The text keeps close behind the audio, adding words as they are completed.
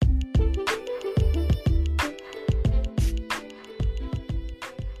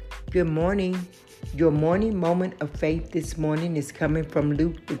Good morning. Your morning moment of faith this morning is coming from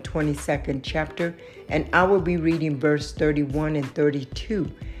Luke, the 22nd chapter, and I will be reading verse 31 and 32.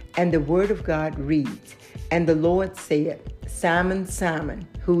 And the word of God reads, "And the Lord said, Simon, Simon,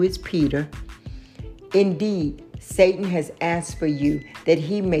 who is Peter, indeed, Satan has asked for you that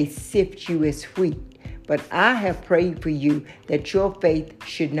he may sift you as wheat. But I have prayed for you that your faith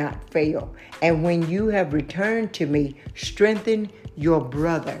should not fail. And when you have returned to me, strengthen your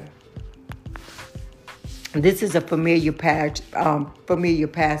brother." This is a familiar passage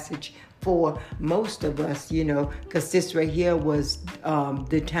for most of us, because this right here was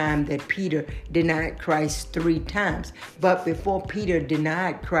the time that Peter denied Christ 3 times. But before Peter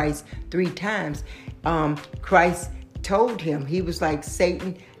denied Christ 3 times, Christ told him, he was like,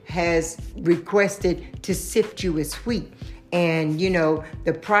 Satan has requested to sift you as wheat. And,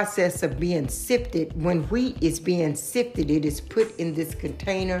 the process of being sifted, when wheat is being sifted, it is put in this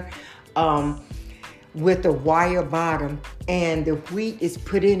container with a wire bottom, and the wheat is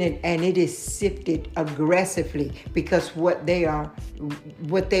put in it, and it is sifted aggressively, because what they are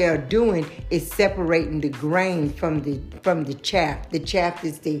doing is separating the grain from the chaff. The chaff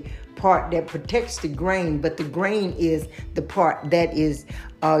is the part that protects the grain, but the grain is the part that is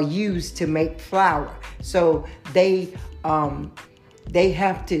used to make flour. So they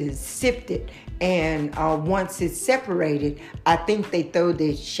have to sift it, and once it's separated, I think they throw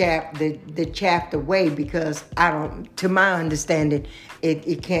the chaff away, because to my understanding,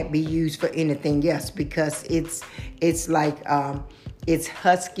 it can't be used for anything else, because it's like it's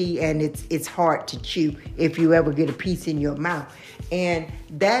husky and it's hard to chew if you ever get a piece in your mouth. And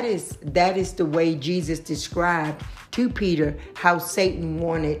that is the way Jesus described to Peter how Satan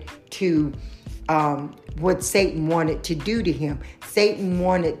wanted to what Satan wanted to do to him. Satan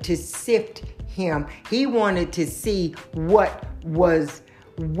wanted to sift him. He wanted to see what was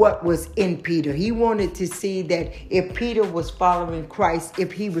in Peter. He wanted to see that if Peter was following Christ,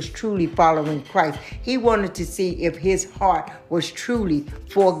 if he was truly following Christ. He wanted to see if his heart was truly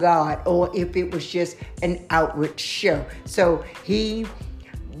for God, or if it was just an outward show. So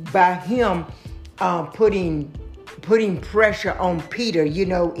by him putting pressure on Peter,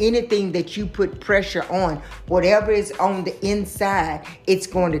 anything that you put pressure on, whatever is on the inside, it's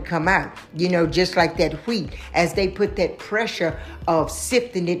going to come out, just like that wheat. As they put that pressure of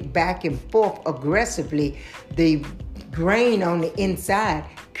sifting it back and forth aggressively, the grain on the inside,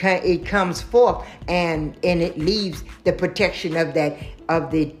 it comes forth, and it leaves the protection of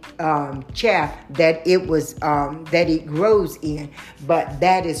the chaff that it grows in. But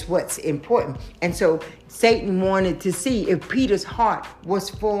that is what's important. And so Satan wanted to see if Peter's heart was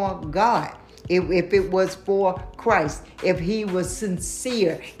for God, if it was for Christ, if he was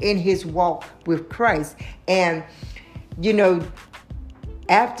sincere in his walk with Christ. And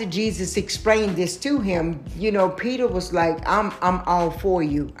after Jesus explained this to him, Peter was like, I'm all for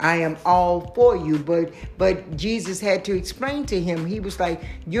you. I am all for you. But Jesus had to explain to him. He was like,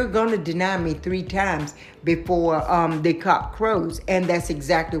 you're going to deny me 3 times before the cock crows. And that's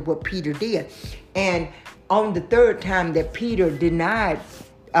exactly what Peter did. And on the 3rd time that Peter denied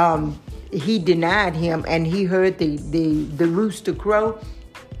him, and he heard the rooster crow,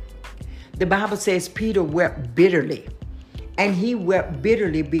 the Bible says Peter wept bitterly. And he wept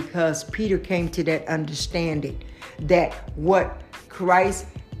bitterly because Peter came to that understanding that what Christ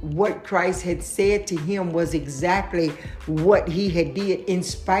had said to him was exactly what he had did, in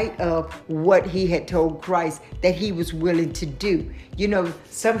spite of what he had told Christ that he was willing to do.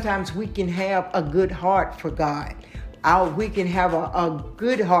 Sometimes we can have a good heart for God. We can have a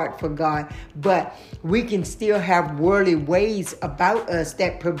good heart for God, but we can still have worldly ways about us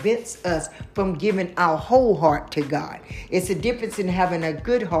that prevents us from giving our whole heart to God. It's a difference in having a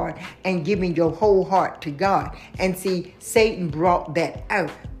good heart and giving your whole heart to God. And see, Satan brought that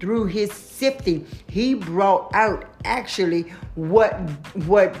out through his sifting. He brought out actually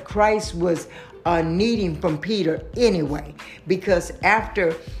what Christ was needing from Peter anyway, because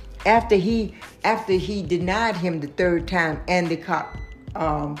after he denied him the 3rd time and the cock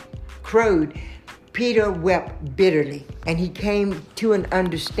crowed, Peter wept bitterly, and he came to an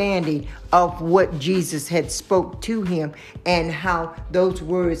understanding of what Jesus had spoke to him and how those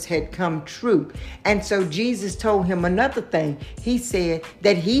words had come true. And so Jesus told him another thing. He said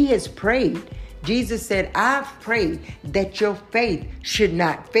that he has prayed. Jesus said, I've prayed that your faith should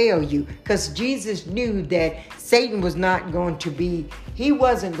not fail you, because Jesus knew that Satan wasn't going to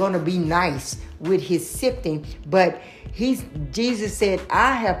be nice with his sifting, but Jesus said,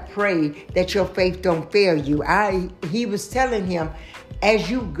 I have prayed that your faith don't fail you. He was telling him, as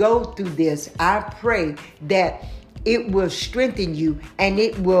you go through this, I pray that it will strengthen you and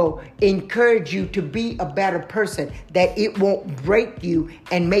it will encourage you to be a better person, that it won't break you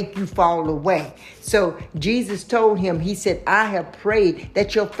and make you fall away. So Jesus told him, he said, I have prayed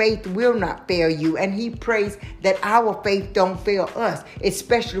that your faith will not fail you. And he prays that our faith don't fail us,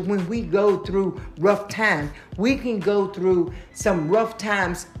 especially when we go through rough times. We can go through some rough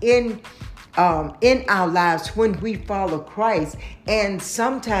times in our lives when we follow Christ. And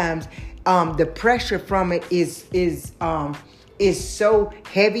sometimes the pressure from it is so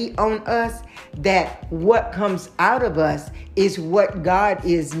heavy on us that what comes out of us is what God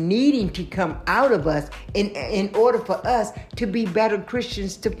is needing to come out of us in order for us to be better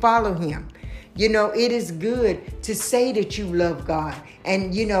Christians, to follow him. You know, it is good to say that you love God.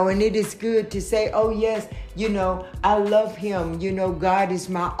 And, you know, and it is good to say, oh, yes, you know, I love him. You know, God is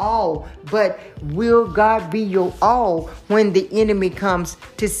my all. But will God be your all when the enemy comes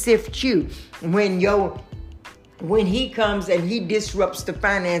to sift you? When he comes and he disrupts the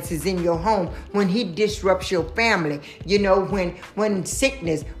finances in your home, when he disrupts your family, you know, when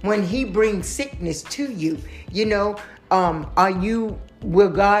he brings sickness to you, you know, will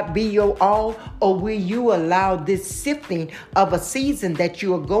God be your all, or will you allow this sifting of a season that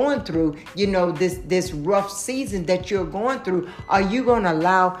you are going through, you know, this rough season that you're going through? Are you going to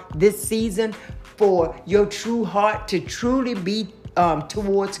allow this season for your true heart to truly be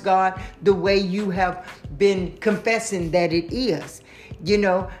towards God the way you have been confessing that it is? You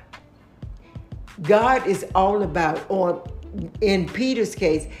know, God is all about, or in Peter's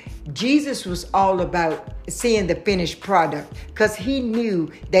case, Jesus was all about seeing the finished product, because he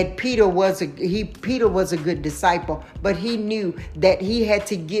knew that Peter was a good disciple, but he knew that he had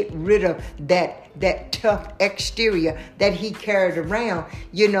to get rid of that tough exterior that he carried around,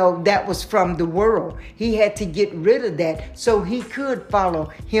 you know, that was from the world. He had to get rid of that so he could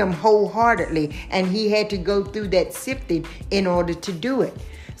follow him wholeheartedly, and he had to go through that sifting in order to do it.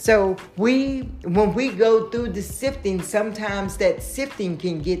 So when we go through the sifting, sometimes that sifting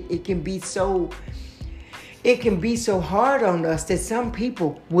can be so hard on us that some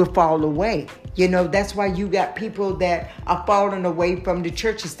people will fall away. You know, that's why you got people that are falling away from the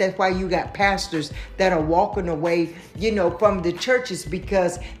churches. That's why you got pastors that are walking away, you know, from the churches,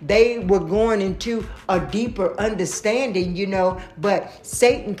 because they were going into a deeper understanding, you know, but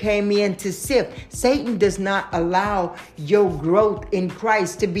Satan came in to sift. Satan does not allow your growth in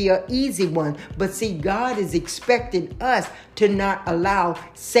Christ to be an easy one. But see, God is expecting us to not allow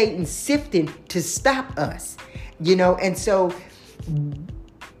Satan sifting to stop us, you know. And so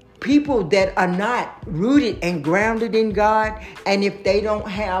people that are not rooted and grounded in God, and if they don't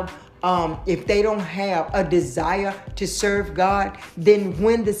have a desire to serve God, then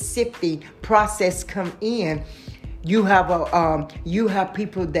when the sifting process come in, you have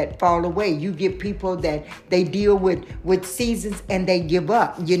people that fall away. You get people that they deal with seasons and they give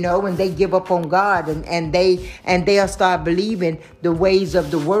up, you know, and they give up on God, and they'll start believing the ways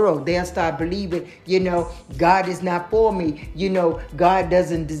of the world. They'll start believing, you know, God is not for me. You know, God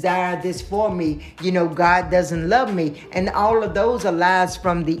doesn't desire this for me. You know, God doesn't love me. And all of those are lies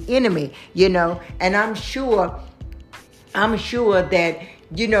from the enemy, you know. And I'm sure that,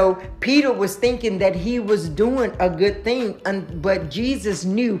 you know, Peter was thinking that he was doing a good thing, but Jesus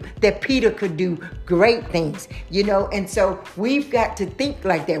knew that Peter could do great things, you know. And so we've got to think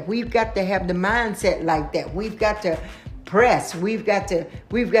like that. We've got to have the mindset like that. We've got to press. We've got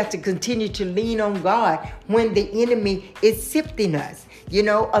to continue to lean on God when the enemy is sifting us. You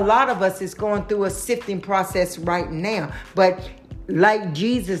know, a lot of us is going through a sifting process right now, but like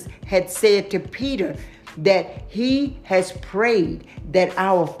Jesus had said to Peter, that he has prayed that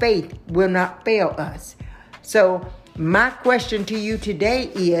our faith will not fail us. So my question to you today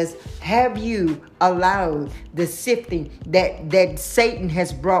is, have you allowed the sifting that Satan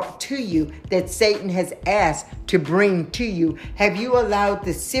has brought to you, that Satan has asked to bring to you? Have you allowed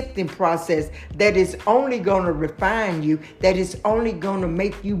the sifting process that is only going to refine you, that is only going to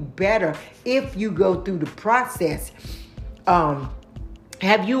make you better if you go through the process?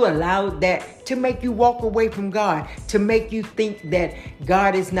 Have you allowed that to make you walk away from God, to make you think that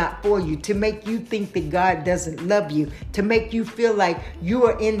God is not for you, to make you think that God doesn't love you, to make you feel like you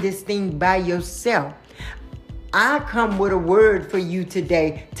are in this thing by yourself? I come with a word for you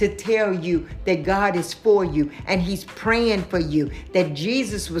today to tell you that God is for you and he's praying for you, that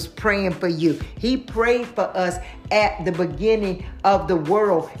Jesus was praying for you. He prayed for us at the beginning of the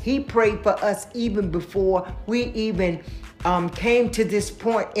world. He prayed for us even before we even came to this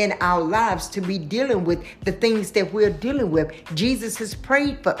point in our lives to be dealing with the things that we're dealing with. Jesus has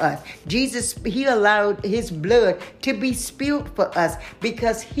prayed for us. He allowed his blood to be spilled for us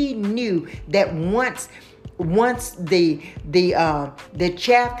because he knew that once once the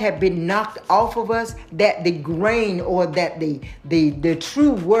chaff had been knocked off of us, that the grain, or that the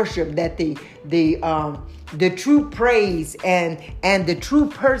true worship, that the true praise and the true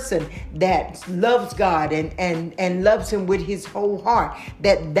person that loves God and loves him with his whole heart,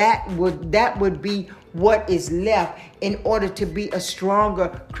 that would be what is left in order to be a stronger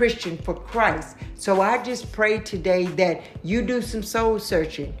Christian for Christ. So I just pray today that you do some soul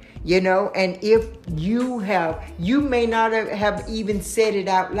searching, and if you may not have even said it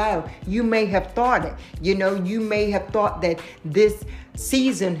out loud. You may have thought it, you may have thought that this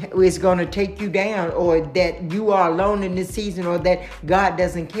season is going to take you down, or that you are alone in this season, or that God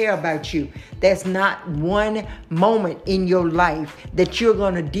doesn't care about you. There's not one moment in your life that you're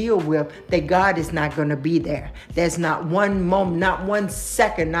going to deal with that God is not going to be there. There's not one moment, not 1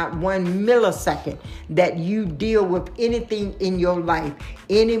 second, not 1 millisecond that you deal with anything in your life,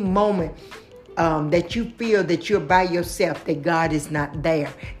 any moment that you feel that you're by yourself, that God is not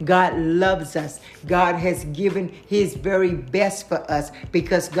there. God loves us. God has given his very best for us,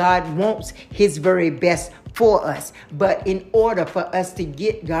 because God wants his very best for us. But in order for us to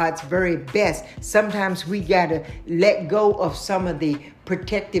get God's very best, sometimes we got to let go of some of the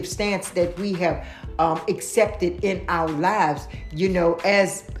protective stance that we have accepted in our lives,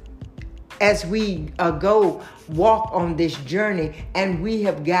 as we go walk on this journey, and we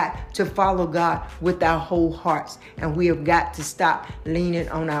have got to follow God with our whole hearts, and we have got to stop leaning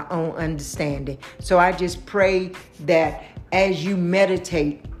on our own understanding. So I just pray that as you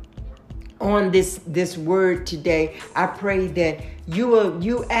meditate on this word today, I pray that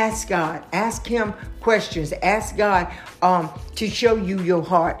you ask God, ask him questions, ask God to show you your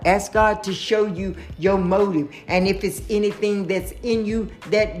heart, ask God to show you your motive, and if it's anything that's in you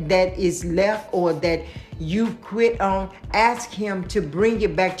that is left, or that you quit on, ask him to bring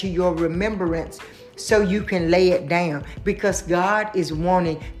it back to your remembrance, so you can lay it down, because God is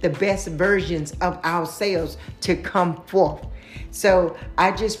wanting the best versions of ourselves to come forth. So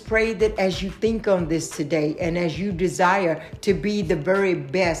I just pray that as you think on this today, and as you desire to be the very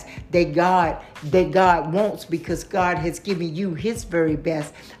best that God wants, because God has given you his very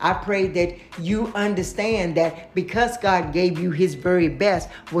best, I pray that you understand that because God gave you his very best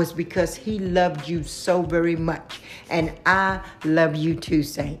was because he loved you so very much. And I love you too,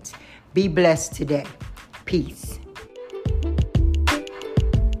 saints. Be blessed today. Peace.